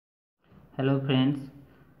Hello friends,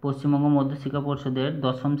 Paschimbanga মধ্যশিক্ষা পর্ষদের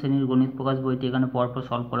দশম শ্রেণীর গণিত প্রকাশ বইটি এখানে পরপর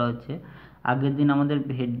সলভ করা হচ্ছে। আগের দিন আমাদের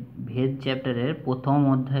ভেদ চ্যাপ্টারের প্রথম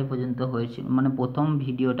অধ্যায় পর্যন্ত হয়েছিল, মানে প্রথম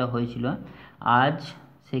ভিডিওটা হয়েছিল। আজ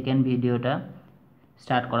সেকেন্ড ভিডিওটা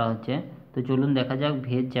স্টার্ট করা হচ্ছে। তো চলুন দেখা যাক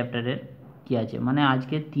ভেদ চ্যাপ্টারের কী আছে। মানে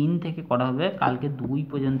আজকে 3 থেকে করা হবে, কালকে 2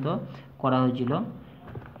 পর্যন্ত করা হয়েছিল।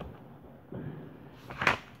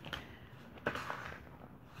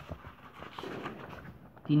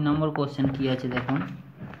 তিন নম্বর কোশ্চেন কী আছে দেখুন।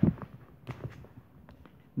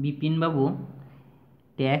 বিপিনবাবু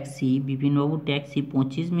ট্যাক্সি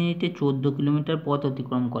 25 মিনিটে 14 কিলোমিটার পথ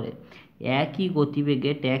অতিক্রম করে। একই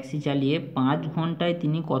গতিবেগে ট্যাক্সি চালিয়ে 5 ঘন্টায়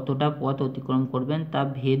তিনি কতটা পথ অতিক্রম করবেন তা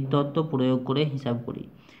ভেদ তত্ত্ব প্রয়োগ করে হিসাব করি।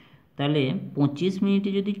 তাহলে 25 মিনিটে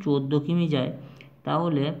যদি 14 কিমি যায়,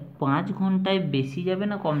 তাহলে 5 ঘন্টায় বেশি যাবে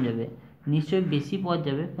না কম যাবে? নিশ্চয়ই বেশি পথ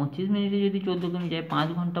যাবে। 25 মিনিটে যদি 14 কিমি যায়, 5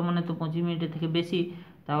 ঘন্টা মানে তো 25 মিনিটের থেকে বেশি,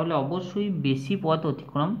 তাহলে অবশ্যই বেশি পথ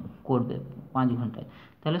অতিক্রম করবে 5 ঘন্টায়।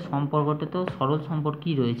 তাহলে সম্পর্কটা তো সরল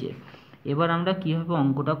সম্পর্কই রয়েছে। এবার আমরা কীভাবে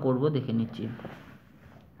অঙ্কটা করব দেখে নিচ্ছি।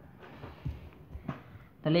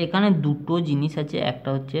 তাহলে এখানে দুটো জিনিস আছে, একটা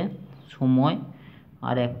হচ্ছে সময়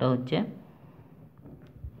আর একটা হচ্ছে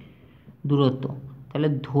দূরত্ব। তাহলে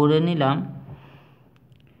ধরে নিলাম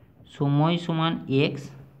সময় সমান এক্স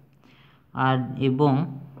আর এবং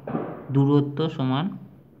দূরত্ব সমান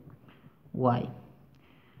ওয়াই।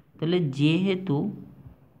 তাহলে যেহেতু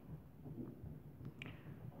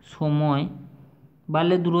সময়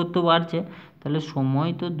বাড়লে দূরত্ব বাড়ছে, তাহলে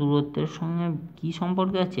সময় তো দূরত্বের সঙ্গে কি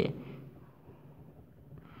সম্পর্ক আছে?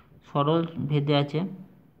 সরল ভেদে আছে,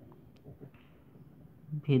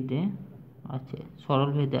 সরল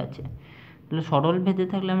ভেদে আছে। তাহলে সরল ভেদে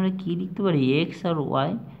থাকলে আমরা কি লিখতে পারি? এক্স আর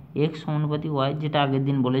ওয়াই, এক্স সমানুপাতিক ওয়াই, যেটা আগের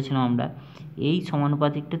দিন বলেছিলাম আমরা। এই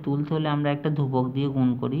সমানুপাতিকটা তুলতে হলে আমরা একটা ধ্রুবক দিয়ে গুণ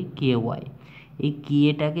করি, কে ওয়াই। এই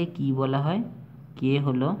কেটাকে কি বলা হয়? কে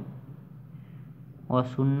হলো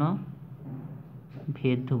অশূন্য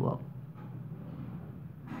ভেদ ধ্রুবক,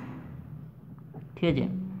 ঠিক আছে?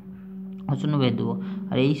 অশূন্য ভেদ ধ্রুবক।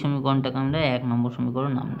 আর এই সমীকরণটাকে আমরা 1 নম্বর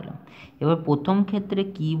সমীকরণ নাম দিলাম। এবার প্রথম ক্ষেত্রে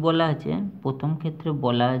কি বলা আছে? প্রথম ক্ষেত্রে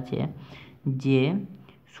বলা আছে যে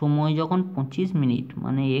সময় যখন 25 মিনিট,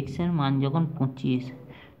 মানে এক্স এর মান যখন 25,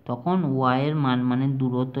 তখন ওয়াই এর মান মানে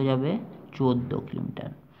দূরত্ব যাবে 14 কিলোমিটার।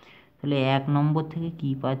 তাহলে 1 নম্বর থেকে কি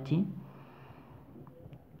পাচ্ছি?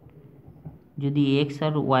 যদি এক্স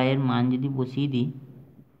আর ওয়াই এর মান যদি বসিয়ে দিই,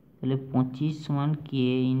 তাহলে 25 সমান কে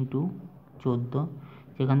ইন্টু 14,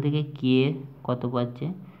 সেখান থেকে কে কত পাচ্ছে?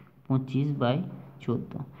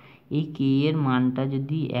 25/14। এই কে এর মানটা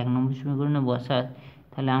যদি 1 নম্বর সমীকরণে বসাই,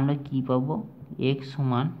 তাহলে আমরা কি পাবো? এক্স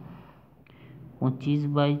সমান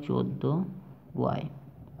 25/14 ওয়াই।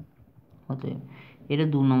 অতএব এটা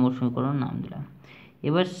 2 নম্বর সমীকরণ নাম দিলাম।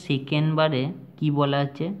 এবার সেকেন্ড বারে কি বলা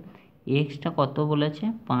আছে? এক্সটা কত বলেছে?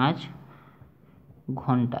 5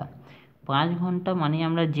 ঘন্টা। 5 ঘন্টা মানে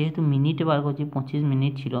আমরা যেহেতু মিনিটে বার করছি, 25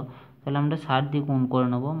 মিনিট ছিল, তাহলে আমরা 60 দিয়ে গুণ করে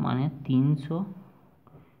নেব, মানে 300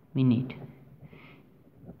 মিনিট।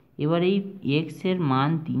 এবার এই এক্স এর মান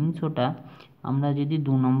 300টা আমরা যদি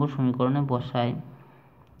 2 নম্বর সমীকরণে বসাই,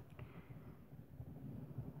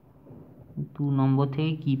 2 নম্বর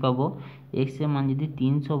থেকে কি পাবো? এক্স এর মান যদি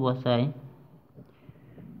 300 বসাই,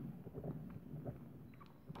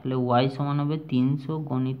 তাহলে ওয়াই সমান হবে 300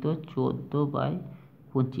 গণিত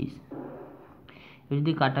 14/25।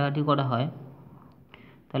 যদি কাটাকাটি করা হয়,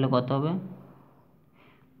 তাহলে কত হবে?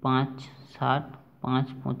 5 60 5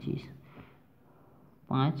 25,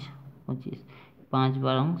 5 25, 5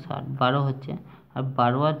 12 60, 12 হচ্ছে। আর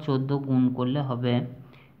 12 আর 14 গুণ করলে হবে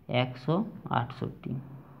 168।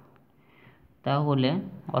 তাহলে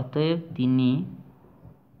অতএব তিনি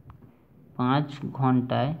 5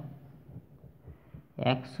 ঘন্টায়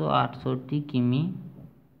 168 কিমি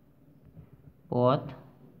পথ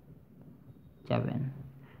যাবেন।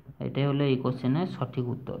 এটাই হলো এই কোশ্চেনের সঠিক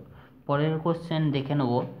উত্তর। পরের কোশ্চেন দেখে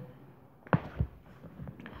নেব।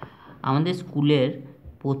 আমাদের স্কুলের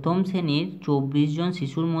প্রথম শ্রেণীর 24 জন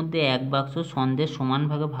শিশুর মধ্যে এক বাক্স সন্দেশ সমান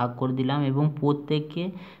ভাগে ভাগ করে দিলাম এবং প্রত্যেকে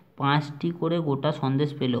 5টি করে গোটা সন্দেশ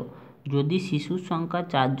পেল। যদি শিশুর সংখ্যা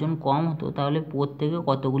 4 জন কম হতো, তাহলে প্রত্যেকে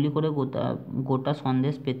কতগুলি করে গোটা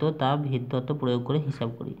সন্দেশ পেত তা ভেদ তত্ত্ব প্রয়োগ করে হিসাব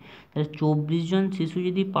করি। তাহলে 24 জন শিশু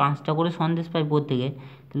যদি 5টা করে সন্দেশ পায় প্রত্যেকে,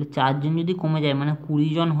 তাহলে 4 জন যদি কমে যায়, মানে 20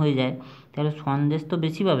 জন হয়ে যায়, তাহলে সন্দেশ তো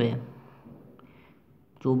বেশি পাবে।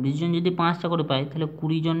 24 জন যদি 5টা করে পায়, তাহলে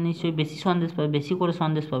 20 জন নিশ্চয়ই বেশি সন্দেশ পাবে, বেশি করে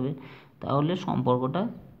সন্দেশ পাবে। তাহলে সম্পর্কটা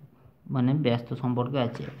মানে ব্যস্ত সম্পর্কে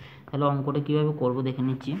আছে। তাহলে অঙ্কটা কীভাবে করব দেখে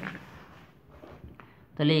নিচ্ছি।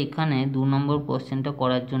 তাহলে এখানে 2 নম্বর কোশ্চেনটা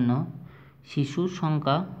করার জন্য শিশুর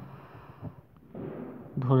সংখ্যা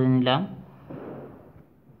ধরে নিলাম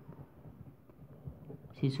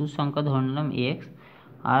শিশুর সংখ্যা ধরে নিলাম এক্স,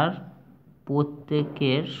 আর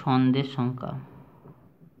প্রত্যেকের সন্দেশ সংখ্যা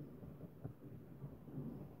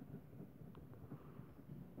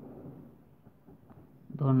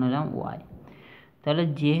ধরে নিলাম ওয়াই। তাহলে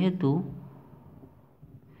যেহেতু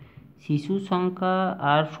শিশুর সংখ্যা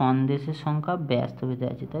আর সন্দেশের সংখ্যা ব্যস্ত ভেদে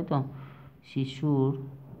আছে, তাই তো, শিশুর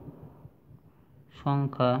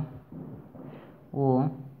সংখ্যা ও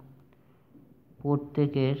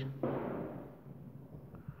প্রত্যেকের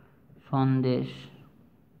সন্দেশ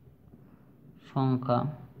সংখ্যা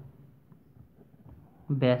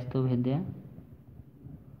ব্যস্ত ভেদে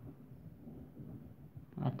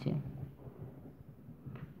আছে,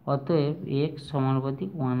 অতএব এক্স সমানুপাতিক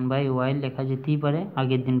 1/y লেখা যেতেই পারে।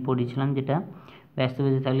 আগের দিন পড়েছিলাম যেটা, ব্যস্ত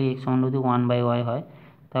ভেদে থাকলে এক্স সমানুপাতিক 1/y হয়।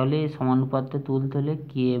 তাহলে এই সমানুপাতটা তুলতে হলে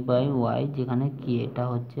k/y, যেখানে kটা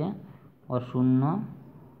হচ্ছে অশূন্য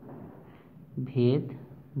ভেদ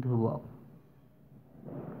ধ্রুবক।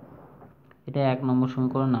 এটা 1 নম্বর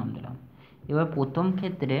সমীকরণ নাম দিলাম। এবার প্রথম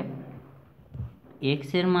ক্ষেত্রে এক্স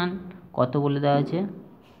এর মান কত বলে দেওয়া আছে,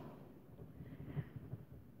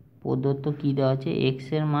 প্রদত্ত কি দেওয়া আছে, এক্স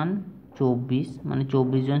এর মান 24, মানে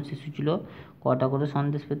 24 জন শিশু ছিল, কটা করে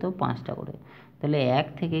সন্দেশ পেত, 5টা করে। তাহলে 1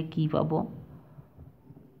 থেকে কি পাবো,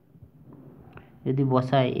 যদি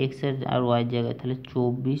বসাই এক্স এর আর ওয়াই জায়গায়, তাহলে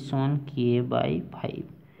 24 সমান k/5,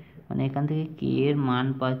 মানে এখান থেকে k এর মান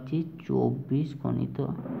পাচ্ছি 24 গুণিত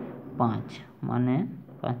 5, মানে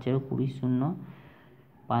 5 এর 20, 0,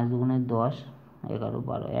 5 দুগুণে 10, 11,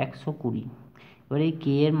 12, 120। এবার এই k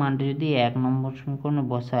এর মানটা যদি 1 নম্বর সমীকরণে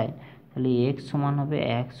বসায়, তাহলে x সমান হবে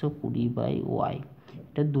 120/y।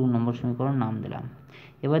 এটা 2 নম্বর সমীকরণ নাম দিলাম।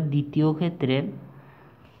 এবার দ্বিতীয়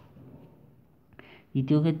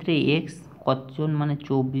ক্ষেত্রে এক্স কতজন, মানে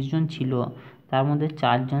 24 জন ছিল, তার মধ্যে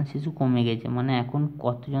 4 জন শিশু কমে গেছে, মানে এখন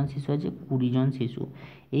কতজন শিশু আছে, 20 জন শিশু।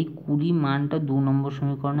 এই 20 মানটা 2 নম্বর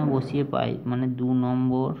সমীকরণে বসিয়ে পাই, মানে 2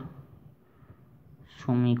 নম্বর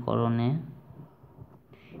সমীকরণে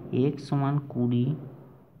এক্স সমান 20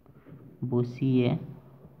 বসিয়ে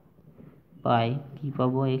পাই, কি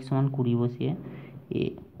পাবো, এক্স সমান 20 বসিয়ে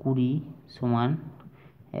 20 সমান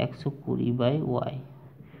 120/y,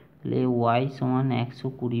 তাহলে y সমান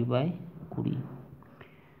 120/20,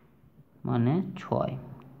 মানে 6।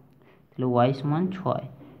 তাহলে y সমান 6,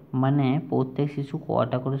 মানে প্রত্যেক শিশু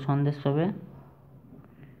কটা করে সন্দেশ পাবে,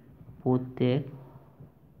 প্রত্যেক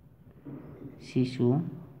শিশু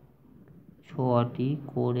 6টি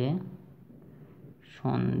করে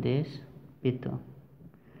সন্দেশ পেত।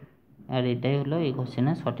 আর এটাই হলো এই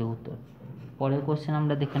কোশ্চেনের সঠিক উত্তর। পরের কোশ্চেন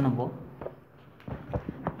আমরা দেখে নেব।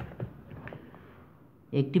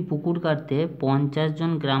 একটি পুকুর কাটতে 50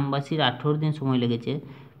 জন গ্রামবাসীর 18 দিন সময় লেগেছে।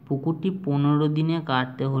 পুকুরটি 15 দিনে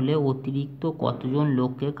কাটতে হলে অতিরিক্ত কতজন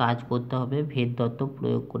লোককে কাজ করতে হবে, ভেদ তত্ত্ব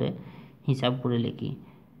প্রয়োগ করে হিসাব করে লিখি।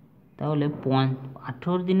 তাহলে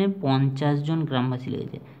 18 দিনে 50 জন গ্রামবাসী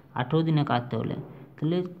লেগেছে, 18 দিনে কাটতে হলে,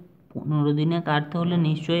 তাহলে 15 দিনে কাটতে হলে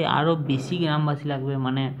নিশ্চয়ই আরও বেশি গ্রামবাসী লাগবে,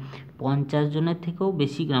 মানে 50 জনের থেকেও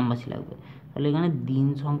বেশি গ্রামবাসী লাগবে। তাহলে এখানে দিন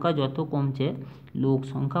সংখ্যা যত কমছে লোক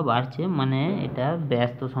সংখ্যা বাড়ছে, মানে এটা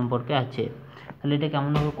ব্যস্ত সম্পর্কে আছে। তাহলে এটা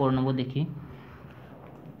কেমনভাবে করে নেবো দেখি।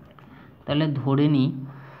 তাহলে ধরে নিই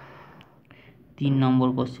 3 নম্বর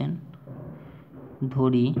কোশ্চেন,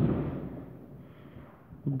 ধরি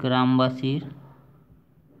গ্রামবাসীর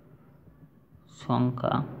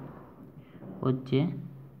সংখ্যা হচ্ছে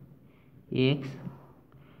এক্স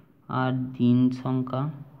আর দিন সংখ্যা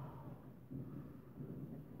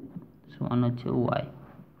সমান হচ্ছে ওয়াই।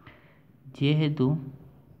 যেহেতু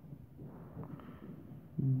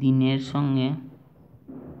দিনের সঙ্গে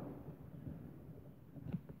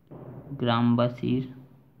গ্রামবাসীর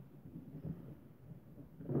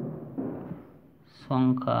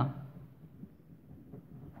সংখ্যা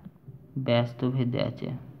ব্যস্ত ভেদে আছে,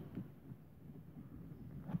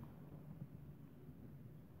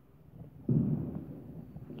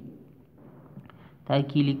 তাই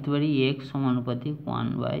কি লিখতে পারি, এক্স সমানুপাতিক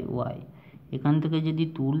 1/y। এখান থেকে যদি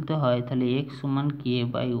তুলতে হয় তাহলে এক্স সমান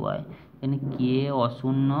k/y, এখানে k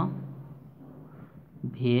অশূন্য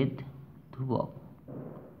ভেদ ধ্রুবক।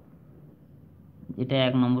 এটা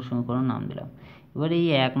 1 নম্বর সমীকরণ নাম দিলাম। এবার এই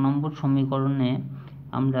 1 নম্বর সমীকরণে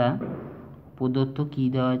আমরা প্রদত্ত কি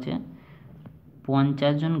দেওয়া আছে,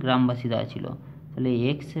 50 জন গ্রামবাসী দেওয়া ছিল, তাহলে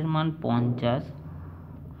এক্স এর মান 50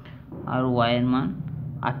 আর ওয়াই এর মান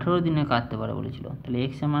 18 দিনে কাটতে পারে বলেছিল। তাহলে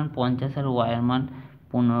এক্স এর মান 50 আর ওয়াই এর মান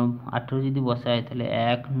 15, 18 যদি বসায় তাহলে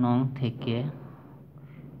 1 নং থেকে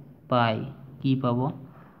পাই কি পাবো,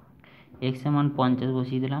 এক্স এর মান 50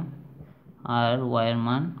 বসিয়ে দিলাম আর ওয়াই এর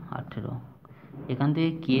মান 18। এখান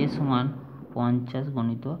থেকে কে সমান 50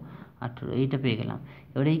 গুণিত 18, এইটা পেয়ে গেলাম।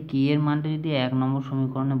 এবার এই কে এর মানটা যদি 1 নম্বর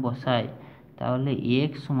সমীকরণে বসাই তাহলে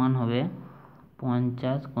x সমান হবে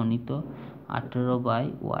 50 গণিত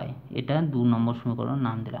 18/y, এটা 2 নম্বর সমীকরণ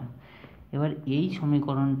নাম দিলাম। এবার এই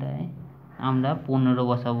সমীকরণটায় আমরা 15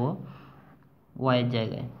 বসাবো y এর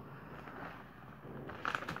জায়গায়।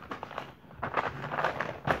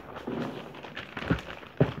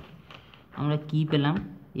 আমরা কি পেলাম,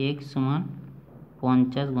 x সমান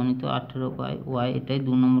 50 গণিত 18/y, এটাই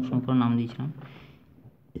 2 নম্বর সমীকরণ নাম দিয়েছিলাম।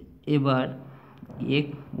 এবার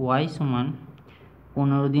y সমান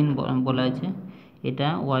 15 দিন বলা আছে, এটা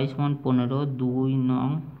y সমান 15 2 নং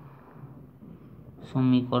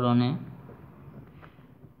সমীকরণে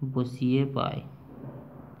বসিয়ে পাই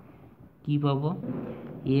কি পাবো,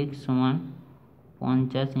 x সমান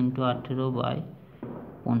 50 ×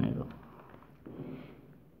 18/15,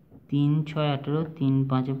 3 6 18, 3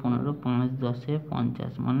 5 15, 5 10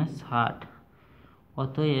 50 মানে 60।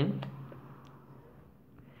 অতএব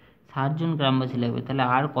 60 জন গ্রামবাসী লাগবে। তাহলে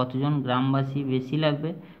আর কতজন গ্রামবাসী বেশি লাগবে,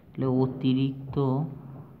 তাহলে অতিরিক্ত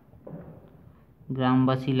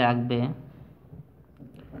গ্রামবাসী লাগবে,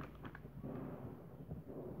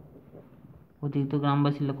 অতিরিক্ত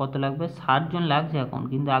গ্রামবাসী কত লাগবে, 60 জন লাগছে এখন,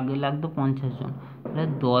 কিন্তু আগে লাগতো 50 জন, তাহলে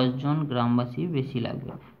 10 জন গ্রামবাসী বেশি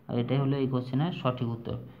লাগবে। আর এটাই হলো এই কোশ্চেনের সঠিক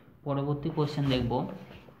উত্তর। পরবর্তী কোশ্চেন দেখব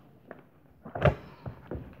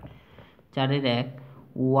 4-1,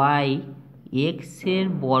 y x এর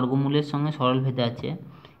বর্গমূলের সঙ্গে সরলভেদে আছে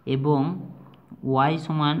এবং y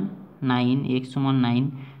সমান 9, x সমান 9,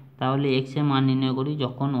 তাহলে x এর মান নির্ণয় করি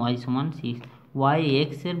যখন y সমান 6। y x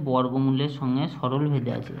এর বর্গমূলের সঙ্গে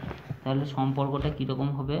সরলভেদে আছে, তাহলে সম্পর্কটা কীরকম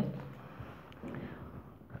হবে,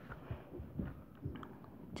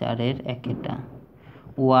 4-1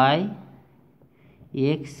 y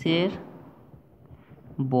x এর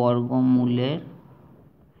বর্গমূলের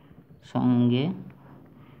সঙ্গে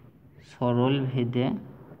সরলভেদে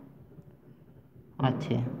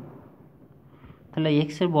আছে। তাহলে x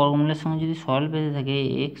এর বর্গমূলের সঙ্গে যদি সরলভেদে থাকে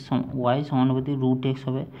y সমানুপাতিক √x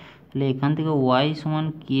হবে। তাহলে এখান থেকে y সমান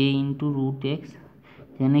k × √x,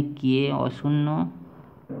 যেখানে k অশূন্য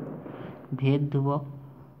ভেদ ধ্রুবক,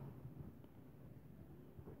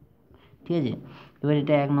 ঠিক আছে। এবার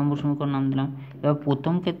এটা 1 নম্বর সমীকরণ নাম দিলাম। এবার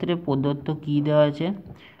প্রথম ক্ষেত্রে প্রদত্ত কি দেওয়া আছে,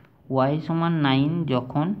 y সমান 9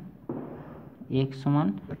 যখন x সমান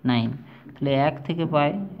 9, তাহলে 1 থেকে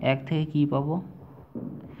পাই, 1 থেকে কি পাবো,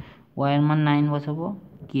 y এর মান 9 বসাবো,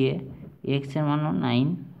 k x এর মানও 9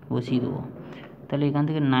 বসিয়ে দেবো। তাহলে এখান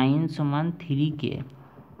থেকে 9 সমান 3k,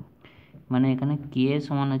 মানে এখানে k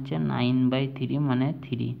সমান হচ্ছে 9/3 মানে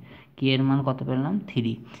 3, k এর মান কত পেলাম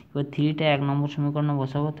 3। এবার 3টা 1 নম্বর সমীকরণে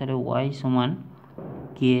বসাবো, তাহলে y সমান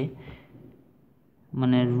k,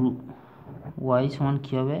 মানে y সমান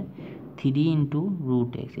কী হবে 3 ×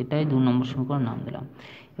 √x, এটাই 2 নম্বর সমীকরণ নাম দিলাম।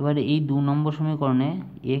 এবার এই 2 নম্বর সমীকরণে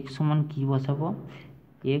x সমান কী বসাবো,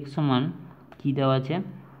 x সমান কী দেওয়া আছে,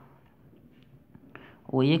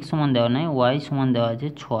 ও x সমান দেওয়া নাই, y সমান দেওয়া আছে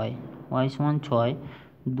 6, y সমান 6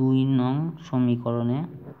 2 নং সমীকরণে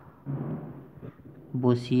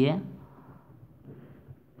বসিয়ে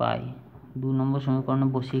পাই। 2 নম্বর সমীকরণে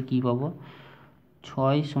বসিয়ে কি পাবো,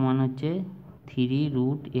 6 সমান হচ্ছে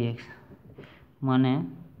 3√x, মানে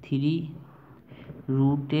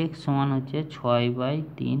 3√x সমান হচ্ছে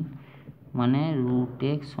 6/3, মানে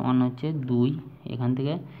 √x সমান হচ্ছে 2। এখান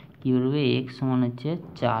থেকে কী বেরোবে, x সমান হচ্ছে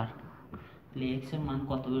 4, তাহলে x এর মান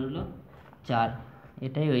কত বেরোলো 4।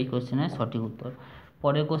 এটাই ওই কোশ্চেনের সঠিক উত্তর।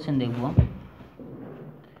 পরের কোশ্চেন দেখব,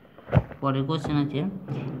 পরের কোশ্চেন আছে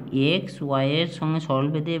x y এর সঙ্গে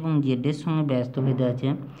সরলভেদে এবং z এর সঙ্গে ব্যস্তভেদে আছে।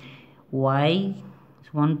 y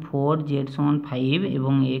সমান 4, z সমান 5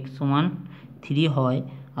 এবং x সমান 3 হয়,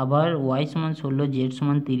 আবার y সমান 16, z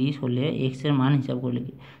সমান 30 হলে x এর মান হিসাব করে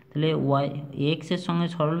লিখি। তাহলে x এর সঙ্গে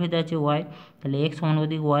সরলভেদে আছে y, তাহলে x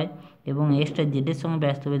সমানুপাতিক y, এবং xটা z এর সঙ্গে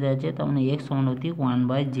ব্যস্তভেদে আছে, তার মানে x সমানুপাতিক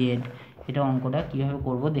 1/z। এটা অঙ্কটা কীভাবে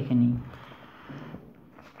করব দেখে নিই।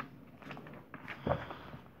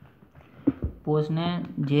 প্রশ্নে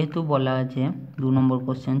যেহেতু বলা আছে 2 নম্বর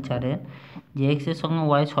কোশ্চেন 4-এর, যে x এর সঙ্গে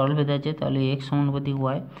y সরলভেদে আছে, তাহলে x সমানুপাতিক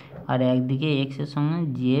y, আর একদিকে x এর সঙ্গে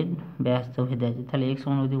z ব্যস্তভেদে আছে, তাহলে x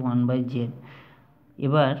সমানুপাতিক 1/z।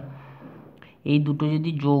 এবার এই দুটো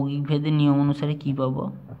যদি যৌগিক ভেদের নিয়ম অনুসারে কি পাবো,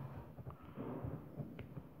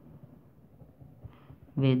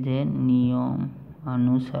 ভেদের নিয়ম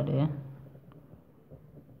অনুসারে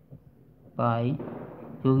পাই,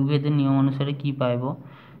 যৌগিক ভেদের নিয়ম অনুসারে কি পাইব,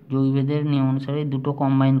 যৌগিক ভেদের নিয়ম অনুসারে দুটো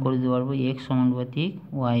কম্বাইন করে দিতে পারবো, x সমানুপাতিক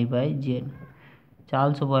y/z।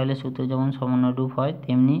 চার্লস ও বয়েলের সূত্র যেমন সমন্বয়রূপ হয়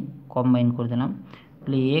তেমনি কম্বাইন করে দিলাম।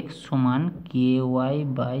 তাহলে x সমান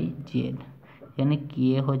ky/z, এখানে k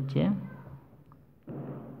হচ্ছে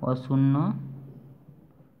অশূন্য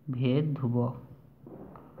ভেদ ধ্রুবক।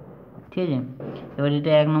 ঠিক আছে, এবার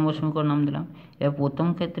এটা 1 নম্বর সমীকরণ নাম দিলাম। এবার প্রথম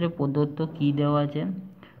ক্ষেত্রে প্রদত্ত কি দেওয়া আছে,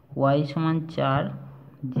 y সমান 4,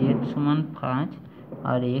 z সমান 5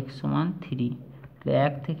 আর x সমান 3। তাহলে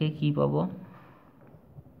 1 থেকে কি পাবো,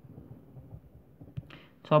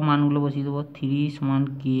 সব মানগুলো বসিয়ে দেবো। 3 সমান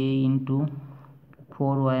k ইন্টু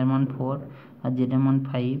 4, y এর মান 4 আর z এর মান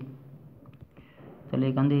 5। তাহলে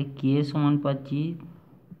এখান থেকে k সমান পাচ্ছি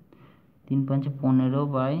 3 5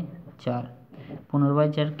 15/4,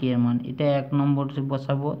 15/4 k এর মান। এটা 1 নম্বরে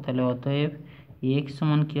বসাবো। তাহলে অতএব x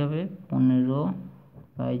সমান কী হবে,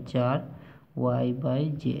 15/4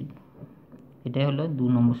 y/z। এটাই হলো 2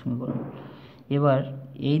 নম্বর সমীকরণ। এবার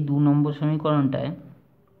এই 2 নম্বর সমীকরণটায়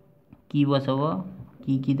কি বসাবো,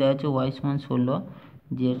 কি দেওয়া আছে, y সমান 16,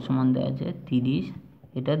 z সমান দেওয়া আছে 30।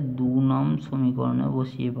 এটা 2 নং সমীকরণে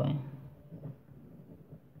বসিয়ে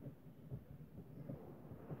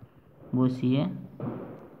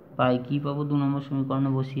পাই, কি পাবো 2 নম্বর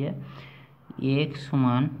সমীকরণে বসিয়ে, x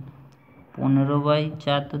সমান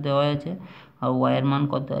 15/4 তো দেওয়া আছে, আর y এর মান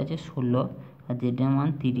কত আছে 16 আর z এর মান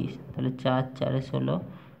 30। তাহলে 4 4 16,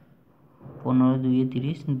 15 2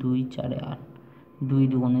 30, 2 4 8, 2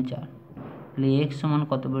 2 4। তাহলে x সমান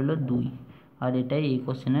কত বেরোলো 2। আর এটাই এই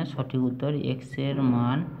কোশ্চেনের সঠিক উত্তর, x এর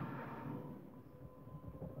মান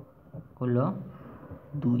হলো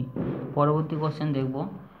 2। পরবর্তী কোশ্চেন দেখব,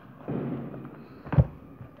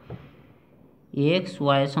 এক্স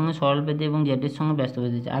ওয়াইয়ের সঙ্গে সরলভেদে এবং জেডের সঙ্গে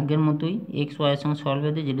ব্যস্তভেদে। আগের মতোই এক্স ওয়াইয়ের সঙ্গে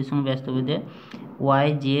সরলভেদে, জেডের সঙ্গে ব্যস্তভেদে, ওয়াই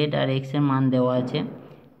জেড আর এক্সের মান দেওয়া আছে,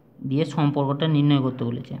 দিয়ে সম্পর্কটা নির্ণয় করতে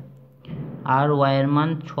বলেছে। আর ওয়াইয়ের মান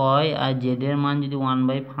 6 আর জেডের মান যদি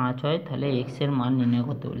 1/5 হয়, তাহলে এক্সের মান নির্ণয়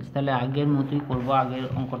করতে বলেছে। তাহলে আগের মতোই করব, আগের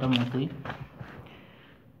অঙ্কটার মতোই।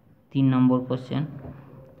 3 নম্বর কোশ্চেন,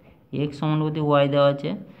 এক্স সমানুপাতিক ওয়াই দেওয়া আছে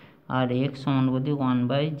আর এক্স সমানুপাতিক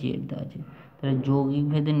 1/z দেওয়া আছে। তাহলে যৌগিক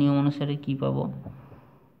ভেদের নিয়ম অনুসারে কি পাবো,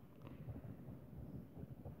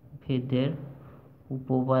 ভেদের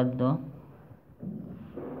উপপাদ্য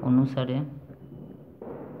অনুসারে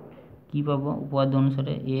কি পাবো, উপপাদ্য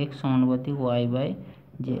অনুসারে এক্স সমানুপাতিক y/z।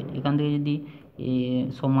 এখান থেকে যদি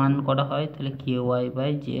সমান করা হয় তাহলে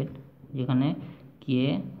ky/z, যেখানে k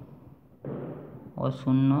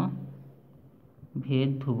অশূন্য ভেদ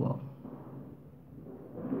ধ্রুবক।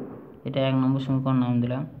 এটা 1 নম্বর সমীকরণ নাম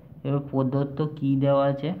দিলাম। এবার প্রদত্ত কি দেওয়া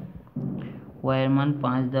আছে, y এর মান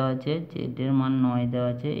 5 দেওয়া আছে, z এর মান 9 দেওয়া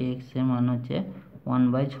আছে, x এর মান হচ্ছে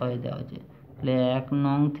 1/6 দেওয়া আছে। তাহলে 1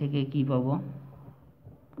 নং থেকে কি পাবো,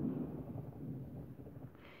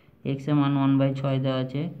 x এর মান 1/6 দেওয়া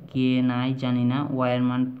আছে, k নাই জানি না, y এর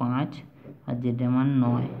মান 5 আর z এর মান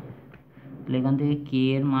 9। তাহলে এখান থেকে k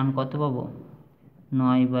এর মান কত পাবো,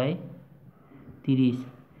 9/30,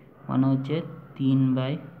 মানে হচ্ছে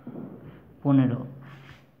 3/15।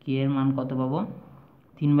 k এর মান কত পাবো,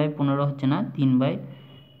 3/15 হচ্ছে না,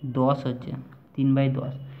 3/10 হচ্ছে,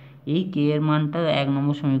 3/10। এই k এর মানটা 1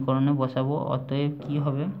 নম্বর সমীকরণে বসাবো। অতএব কি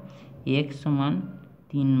হবে, x সমান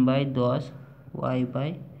 3/10 y/z।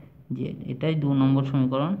 এটাই 2 নম্বর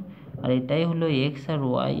সমীকরণ। আর এটাই হলো x আর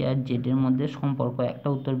y আর z এর মধ্যে সম্পর্ক। একটা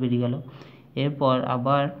উত্তর বেরিয়ে গেল। এরপর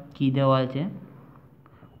আবার কি দেওয়া আছে,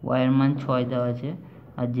 y এর মান 6 দেওয়া আছে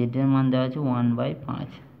আর z এর মান দেওয়া আছে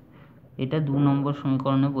 1/5। এটা 2 নম্বর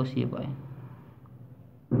সমীকরণে বসিয়ে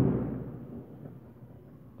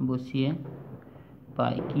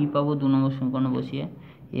পাই, কি পাবো 2 নম্বর সমীকরণে বসিয়ে,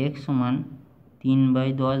 x সমান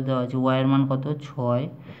 3/10 দেওয়া আছে, y এর মান কত 6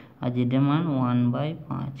 আর z এর মান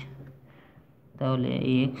 1/5। তাহলে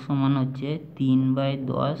x সমান হচ্ছে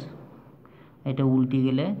 3/10, এটা উল্টে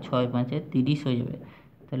গেলে 6 5 30 হয়ে যাবে।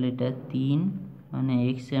 তাহলে এটা 3, মানে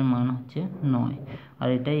x এর মান হচ্ছে 9। আর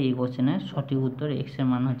এটাই এই কোশ্চেনের সঠিক উত্তর, x এর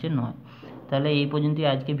মান হচ্ছে 9। তাহলে এই পর্যন্তই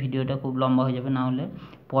আজকে ভিডিওটা, খুব লম্বা হয়ে যাবে, না হলে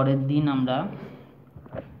পরের দিন আমরা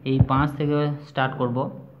এই 5 থেকে স্টার্ট করব।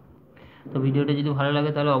 তো ভিডিওটা যদি ভালো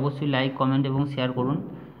লাগে তাহলে অবশ্যই লাইক, কমেন্ট এবং শেয়ার করুন।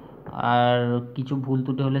 আর কিছু ভুল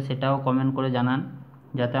ত্রুটি হলে সেটাও কমেন্ট করে জানান,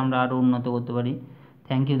 যাতে আমরা আরও উন্নত করতে পারি।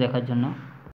 থ্যাংক ইউ দেখার জন্য।